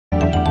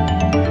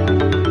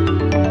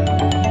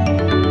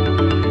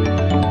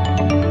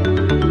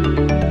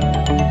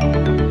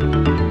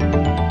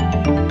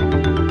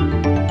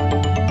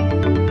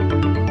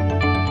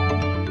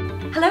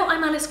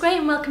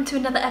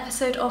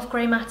episode of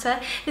Grey Matter,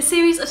 the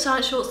series of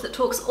science shorts that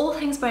talks all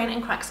things brain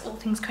and cracks all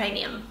things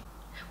cranium.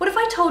 What if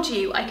I told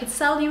you I could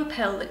sell you a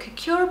pill that could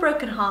cure a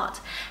broken heart,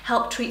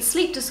 help treat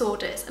sleep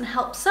disorders, and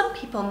help some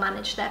people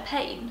manage their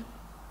pain?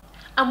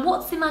 And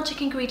what's the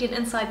magic ingredient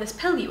inside this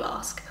pill, you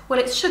ask? Well,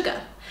 it's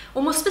sugar,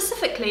 or more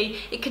specifically,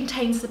 it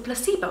contains the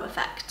placebo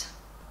effect.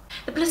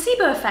 The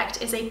placebo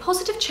effect is a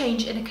positive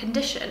change in a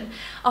condition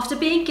after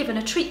being given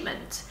a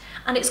treatment,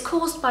 and it's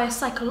caused by a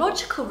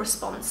psychological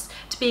response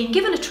to being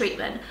given a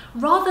treatment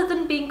rather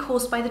than being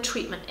caused by the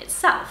treatment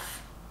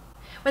itself.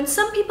 When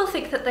some people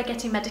think that they're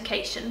getting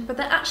medication, but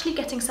they're actually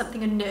getting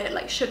something inert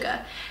like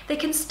sugar, they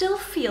can still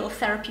feel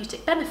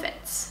therapeutic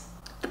benefits.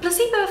 The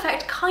placebo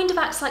effect kind of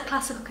acts like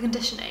classical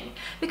conditioning.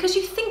 Because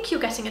you think you're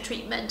getting a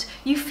treatment,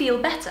 you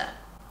feel better.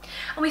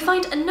 And we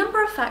find a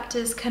number of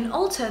factors can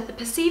alter the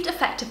perceived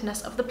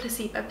effectiveness of the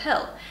placebo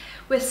pill,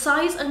 with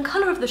size and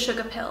colour of the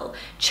sugar pill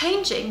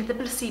changing the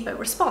placebo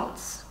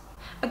response.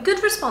 A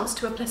good response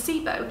to a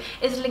placebo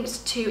is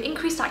linked to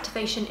increased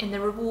activation in the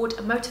reward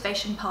and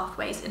motivation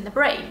pathways in the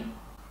brain.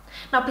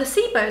 Now,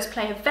 placebos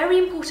play a very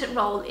important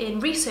role in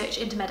research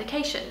into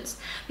medications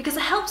because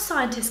it helps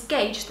scientists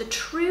gauge the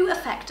true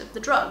effect of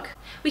the drug.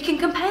 We can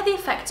compare the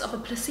effects of a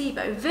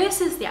placebo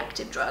versus the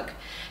active drug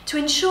to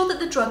ensure that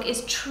the drug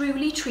is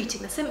truly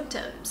treating the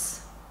symptoms.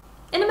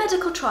 In a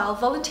medical trial,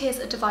 volunteers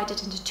are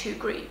divided into two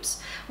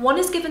groups. One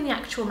is given the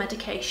actual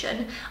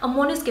medication and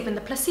one is given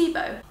the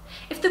placebo.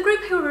 If the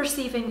group who are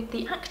receiving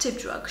the active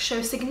drug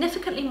show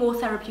significantly more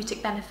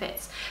therapeutic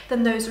benefits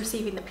than those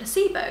receiving the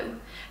placebo,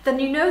 then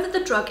you know that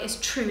the drug is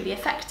truly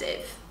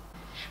effective.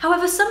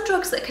 However, some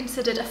drugs that are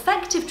considered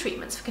effective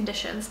treatments for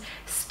conditions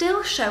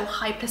still show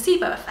high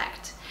placebo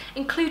effect,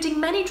 including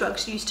many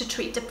drugs used to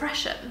treat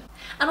depression.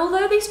 And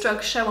although these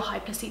drugs show a high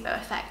placebo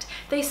effect,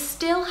 they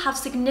still have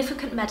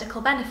significant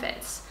medical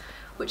benefits,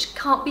 which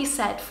can't be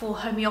said for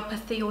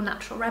homeopathy or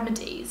natural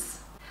remedies.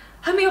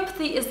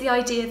 Homeopathy is the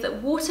idea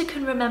that water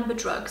can remember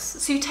drugs,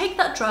 so you take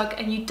that drug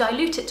and you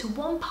dilute it to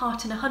 1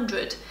 part in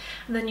 100,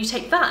 and then you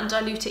take that and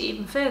dilute it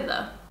even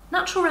further.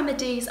 Natural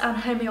remedies and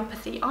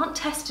homeopathy aren't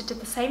tested to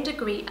the same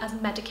degree as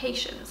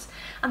medications,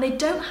 and they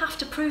don't have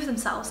to prove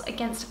themselves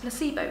against a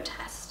placebo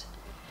test.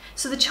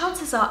 So the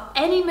chances are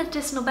any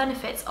medicinal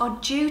benefits are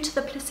due to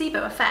the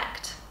placebo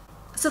effect.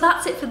 So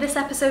that's it for this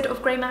episode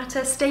of Grey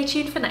Matter. Stay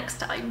tuned for next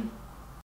time.